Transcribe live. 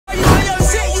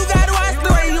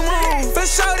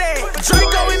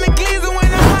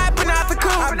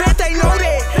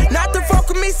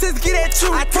got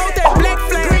you. I told that black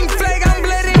flag, green flag, I'm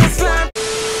bloody and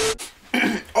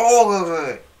slime. All of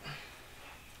it.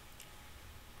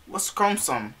 What's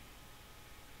chromosome?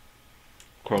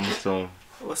 Chromosome.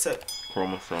 What's that?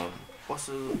 Chromosome. What's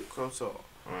a chromosome?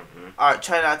 Alright,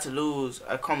 try not to lose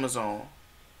a chromosome.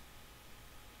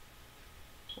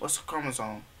 What's a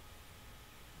chromosome?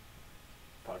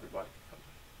 Part of your body.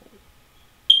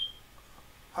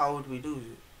 How would we lose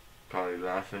it? Probably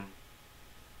laughing.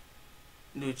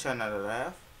 Do you try not to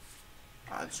laugh?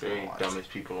 I just They're watch. dumbest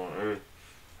people on earth.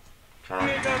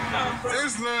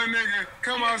 This little nigga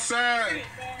come outside,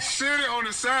 shit it on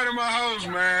the side of my house,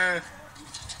 man.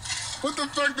 What the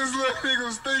fuck this little nigga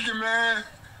was thinking, man?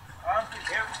 I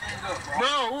picked everything up, bro.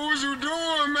 Bro, what was you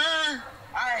doing, man?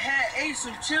 ate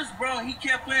some chips, bro. He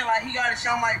kept playing like he got a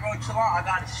shot. I'm like, bro, chill out. I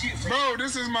got a shit, bro.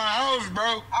 This is my house,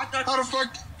 bro. How the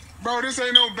fuck? Bro, this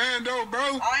ain't no bando, bro.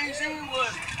 I ain't seen it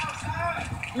was.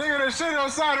 Nigga, that shit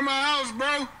outside of my house,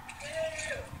 bro.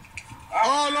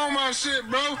 All on my shit,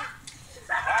 bro.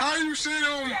 How you shit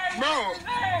on, bro?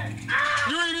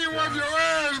 You ain't even wipe your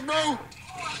ass, bro.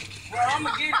 Bro,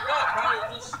 I'ma get it up,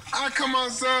 bro. I come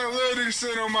outside, little nigga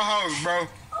shit on my house, bro.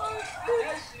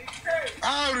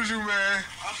 How old is you, man?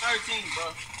 I'm 13, bro.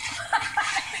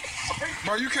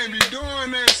 Bro, you can't be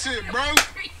doing that shit, bro.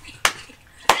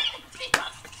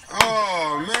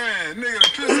 Oh, man. Nigga, the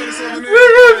piss on himself in there.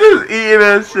 Nigga just eating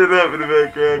that shit up in the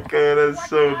background, God. That's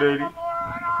so dirty. God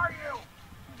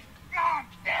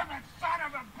damn it, son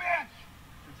of a bitch!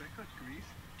 Is that Coach Grease?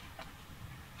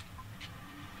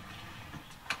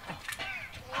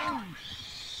 Oh,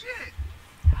 shit!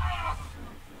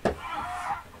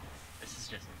 This is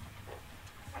just...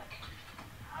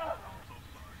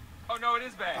 Oh, no, it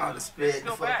is bad. Oh, the spit, it's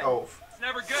still fuck bad. off. It's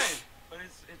never good, but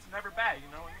it's never bad, you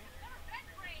know what I mean?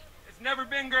 It's never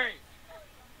been great.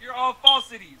 You're all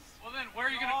falsities. Well then, where are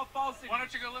you gonna? All falsities. Why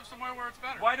don't you go live somewhere where it's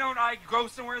better? Why don't I go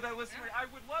somewhere that listens? I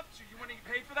would love to. You want to get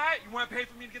paid for that? You want to pay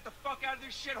for me to get the fuck out of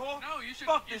this shithole? No, you should.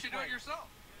 Fuck you this should do place. it yourself.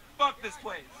 Fuck this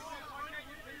place.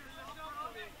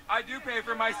 I do pay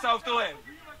for myself to live.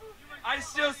 I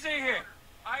still stay here.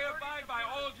 I abide by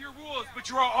all of your rules, but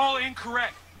you are all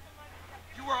incorrect.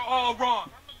 You are all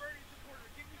wrong.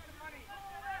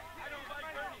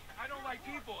 I don't like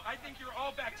people. I think you're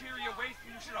all bacteria waste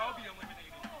and you should all be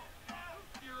eliminated.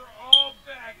 You're all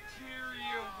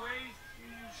bacteria waste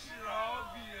and you should all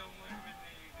be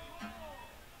eliminated.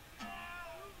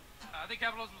 I think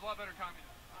capitalism is a lot better than communism.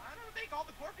 I don't think all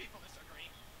the poor people disagree.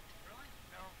 Really?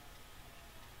 No.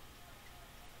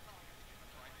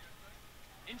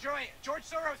 Enjoy it. George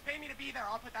Soros paid me to be there.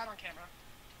 I'll put that on camera.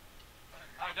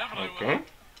 I definitely Okay.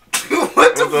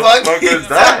 What the fuck are you is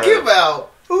that? talking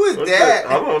about? Who is What's that?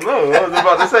 I don't know. I was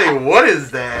about to say, what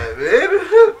is that, man?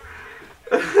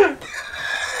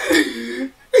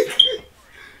 You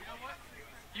know what?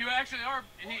 You actually are.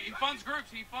 He funds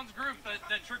groups. He funds groups that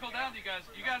trickle down to you guys.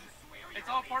 You guys, it's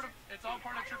all part of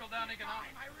trickle down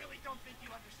economics. I really don't think you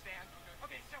understand.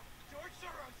 Okay, so George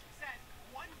Soros says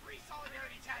one free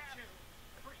solidarity tattoo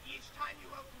for each time you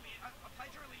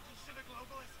pledge your allegiance to the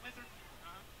globalist lizard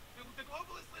people. The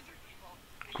globalist lizard people.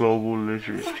 Global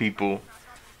lizard people.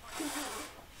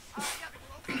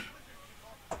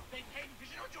 They paid because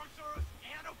you know George Soros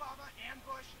and Obama and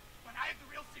Bush, but I have the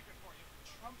real secret for you.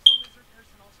 Trump's a lizard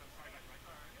person also. Sorry,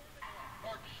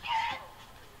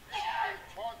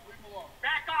 Mark, leave him alone.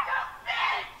 back off.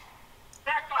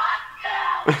 Back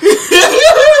off.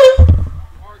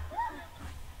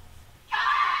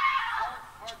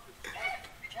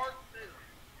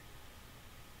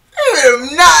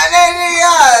 Not in the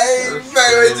eye.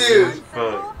 With you.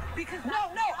 Because no,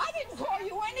 I didn't call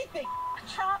you anything.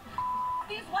 Trump,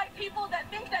 these white people that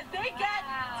think that they get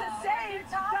to say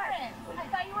that. I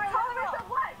thought you were Tolerance of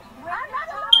what? I'm not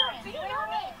a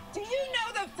liberal. Do you know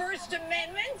the First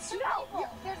Amendment? No.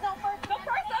 There's no First The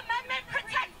First Amendment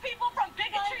protects people from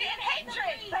bigotry and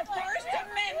hatred. The First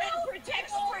Amendment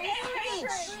protects free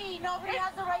speech. Nobody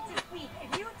has the right to speak.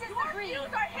 If you disagree, Your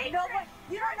views are hatred.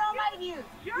 you don't know my views.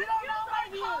 You don't know my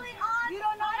views. You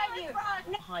don't know my views.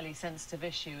 Highly sensitive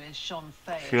issue is Sean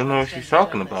Fay. She don't know what she's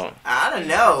talking about. I don't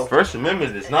know. First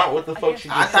Amendment is not what the fuck she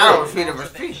I just thought it was said. freedom of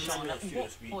speech.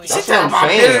 That's what I'm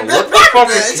saying. What the fuck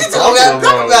is she talking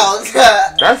about?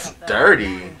 That's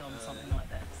dirty.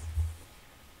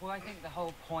 Well, I think the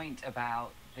whole point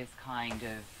about this kind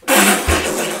of...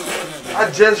 I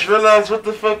just realized what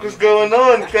the fuck was going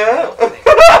on, Cap.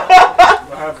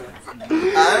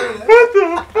 What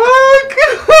the fuck?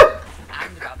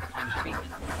 and about the kind of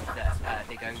treatment that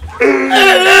they go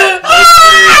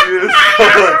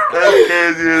That's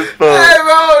crazy as fuck.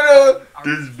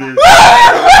 This bitch.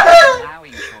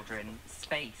 allowing children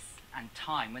space and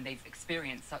time when when they've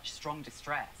experienced such strong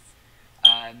distress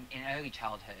in early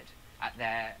childhood at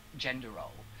their gender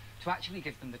role, to actually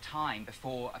give them the time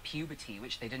before a puberty,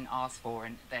 which they didn't ask for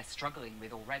and they're struggling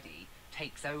with already,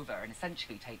 takes over and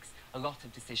essentially takes a lot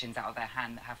of decisions out of their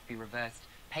hand that have to be reversed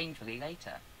painfully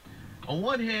later. On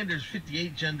one hand, there's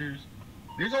 58 genders.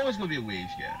 There's always going to be a wage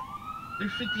gap.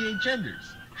 There's 58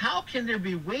 genders. How can there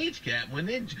be a wage gap when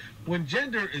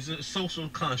gender is a social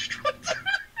construct?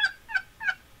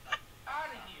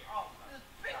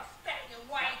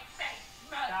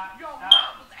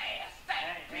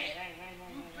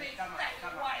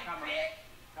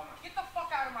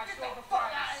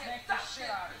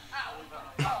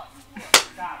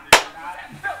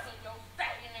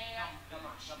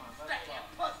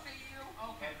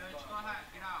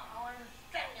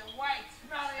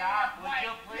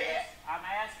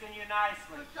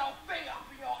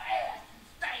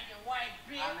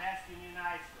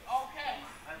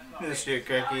 This shit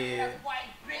cracky. Your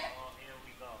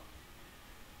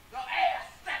ass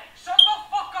stank. Shut the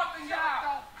fuck up and get out.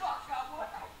 Shut the fuck up. What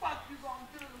the fuck you gonna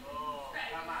do?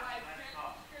 Stank white bitch.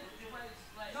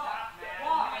 Stop, man.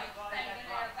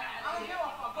 I don't give a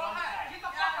fuck. Go ahead. Get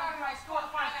the fuck out of my school.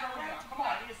 Come on.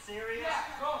 Are you serious?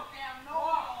 Yeah. Go. Damn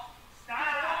no.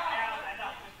 Stop.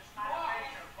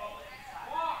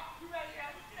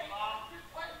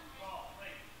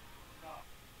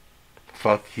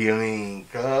 Fuck you mean,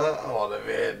 cuz? I wanna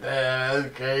be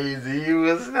that's crazy. You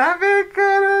was snapping, cuz.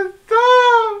 That's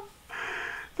dumb.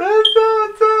 That's so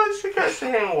dumb. She kept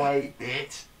saying white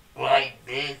bitch. White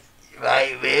bitch.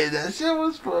 White bitch. That shit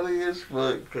was funny as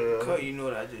fuck, cuz. Cuz, you know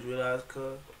what I just realized,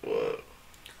 cuz? What?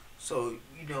 So,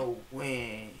 you know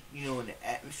when, in the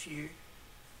atmosphere,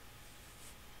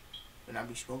 when I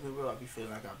be smoking, bro, I be feeling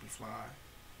like I be flying.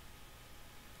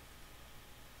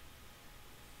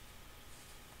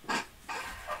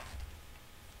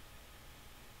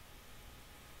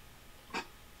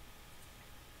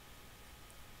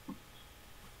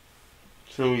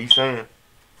 So what you saying?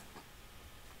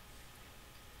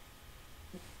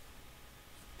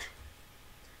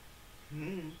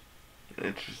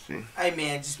 Interesting. Hey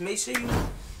man, just make sure you.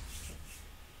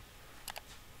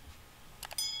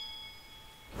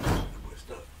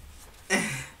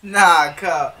 Nah,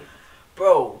 cuz.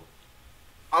 Bro,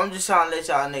 I'm just trying to let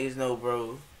y'all niggas know,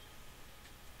 bro.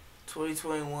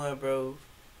 2021, bro,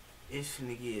 it's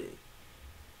finna get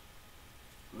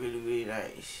really, really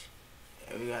nice.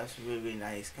 And we got some really, really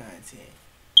nice content.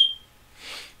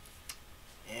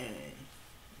 And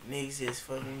niggas just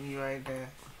fucking me right now.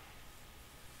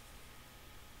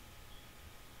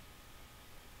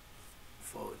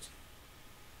 Forward.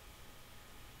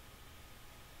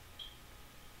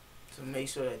 So make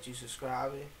sure that you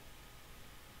subscribe it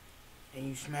and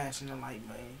you smashing the like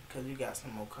button, cause we got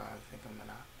some more content coming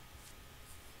out.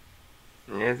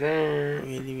 Yes, sir.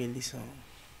 Really, really soon.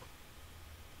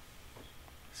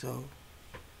 So,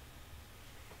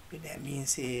 with that being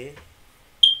said,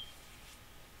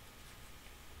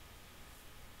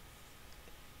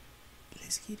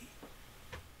 let's get it.